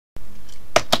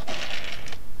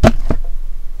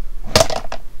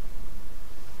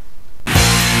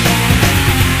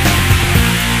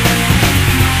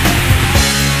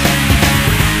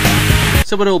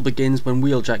So it all begins when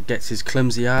Wheeljack gets his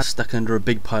clumsy ass stuck under a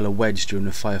big pile of wedge during a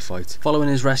firefight. Following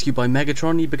his rescue by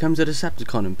Megatron, he becomes a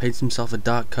Decepticon and paints himself a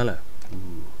dark colour.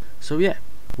 So yeah,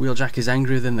 Wheeljack is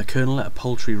angrier than the Colonel at a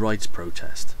poultry rights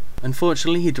protest.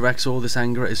 Unfortunately, he directs all this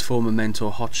anger at his former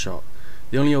mentor Hotshot,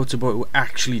 the only Autobot who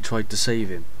actually tried to save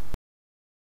him.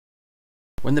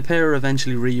 When the pair are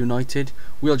eventually reunited,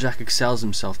 Wheeljack excels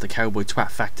himself to Cowboy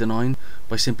Twat Factor 9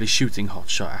 by simply shooting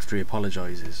Hotshot after he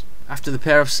apologises. After the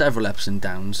pair have several ups and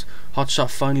downs,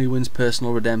 Hotshot finally wins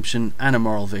personal redemption and a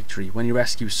moral victory when he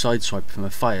rescues Sideswipe from a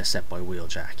fire set by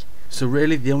Wheeljack. So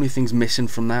really the only things missing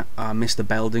from that are Mr.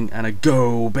 Belding and a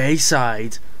Go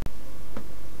Bayside!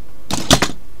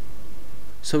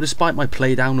 So despite my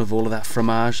playdown of all of that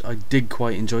fromage, I did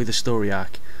quite enjoy the story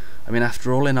arc. I mean,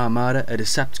 after all, in Armada, a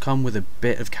Decepticon with a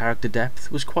bit of character depth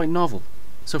was quite novel.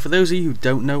 So for those of you who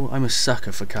don't know, I'm a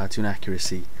sucker for cartoon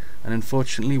accuracy, and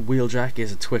unfortunately Wheeljack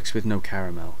is a Twix with no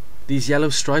caramel. These yellow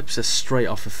stripes are straight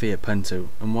off of Fiat Punto,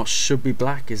 and what should be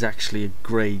black is actually a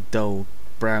grey, dull,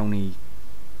 browny...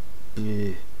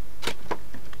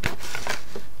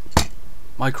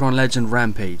 Micron Legend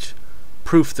Rampage.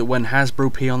 Proof that when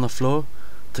Hasbro pee on the floor,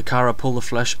 Takara pull the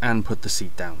flush and put the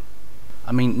seat down.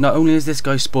 I mean, not only is this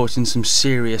guy sporting some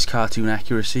serious cartoon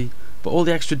accuracy, but all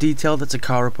the extra detail that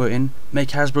Takara put in make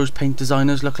Hasbro's paint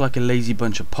designers look like a lazy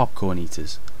bunch of popcorn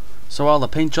eaters. So while the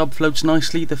paint job floats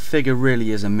nicely, the figure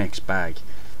really is a mixed bag.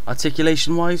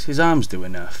 Articulation wise, his arms do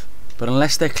enough, but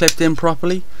unless they're clipped in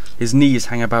properly, his knees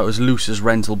hang about as loose as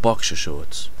rental boxer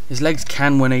shorts. His legs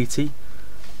can 180,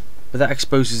 but that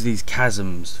exposes these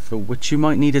chasms for which you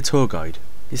might need a tour guide.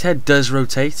 His head does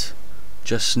rotate,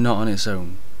 just not on its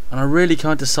own. And I really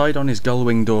can't decide on his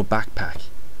gull-wing door backpack.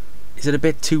 Is it a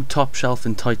bit too top shelf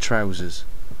in tight trousers?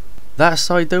 That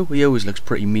aside though, he always looks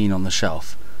pretty mean on the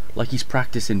shelf, like he's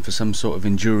practicing for some sort of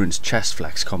endurance chest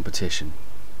flex competition.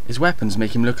 His weapons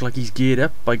make him look like he's geared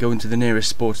up by going to the nearest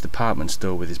sports department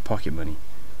store with his pocket money.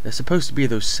 They're supposed to be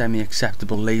those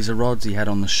semi-acceptable laser rods he had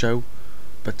on the show,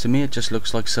 but to me it just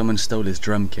looks like someone stole his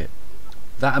drum kit.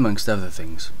 That amongst other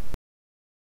things.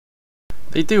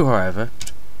 They do, however,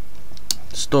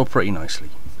 store pretty nicely,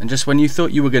 and just when you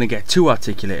thought you were going to get 2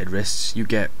 articulated wrists, you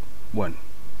get 1.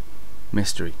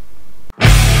 Mystery.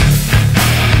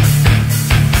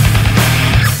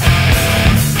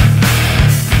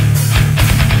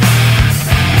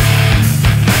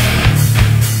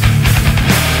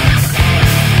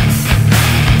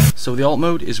 So the alt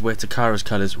mode is where Takara's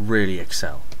colours really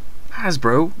excel.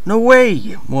 Hasbro? No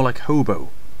way! More like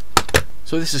hobo.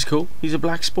 So this is cool, he's a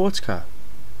black sports car.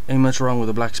 Ain't much wrong with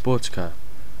a black sports car.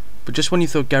 But just when you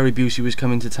thought Gary Busey was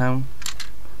coming to town,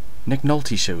 Nick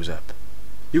Nolte shows up.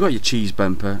 You got your cheese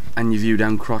bumper and your view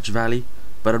down Crotch Valley,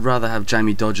 but I'd rather have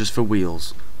Jammy Dodgers for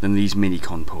wheels than these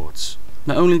Minicon ports.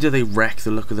 Not only do they wreck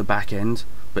the look of the back end,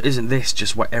 but isn't this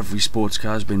just what every sports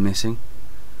car's been missing?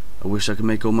 I wish I could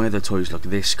make all my other toys look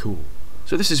this cool.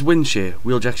 So this is Windshear,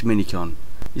 Wheeljack's Minicon.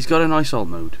 He's got a nice alt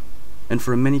mode, and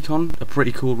for a Minicon, a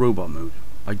pretty cool robot mode.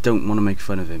 I don't want to make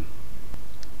fun of him.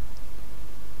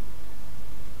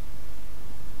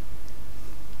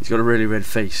 He's got a really red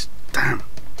face. Damn.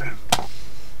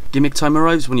 Gimmick time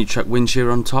arrives when you chuck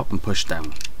Windshear on top and push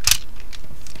down,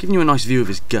 giving you a nice view of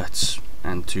his guts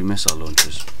and 2 missile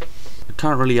launchers. I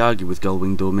can't really argue with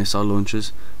gull-wing door missile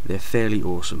launchers, they're fairly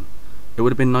awesome. It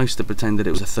would have been nice to pretend that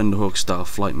it was a Thunderhawk style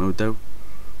flight mode though.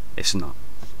 It's not.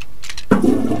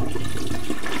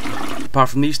 Apart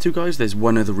from these 2 guys, there's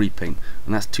one other repaint,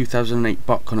 and that's 2008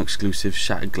 BotCon exclusive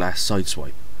Shattered Glass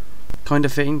Sideswipe. Kinda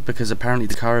fitting, because apparently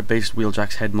Takara based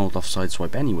Wheeljack's head mold off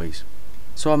Sideswipe anyways.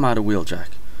 So Armada Wheeljack.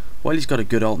 While he's got a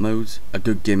good alt mode, a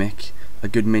good gimmick, a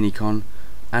good minicon,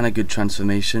 and a good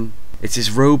transformation, it's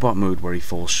his robot mode where he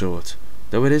falls short.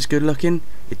 Though it is good looking,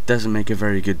 it doesn't make a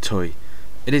very good toy.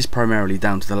 It is primarily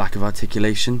down to the lack of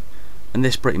articulation, and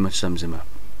this pretty much sums him up.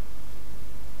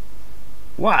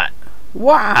 What?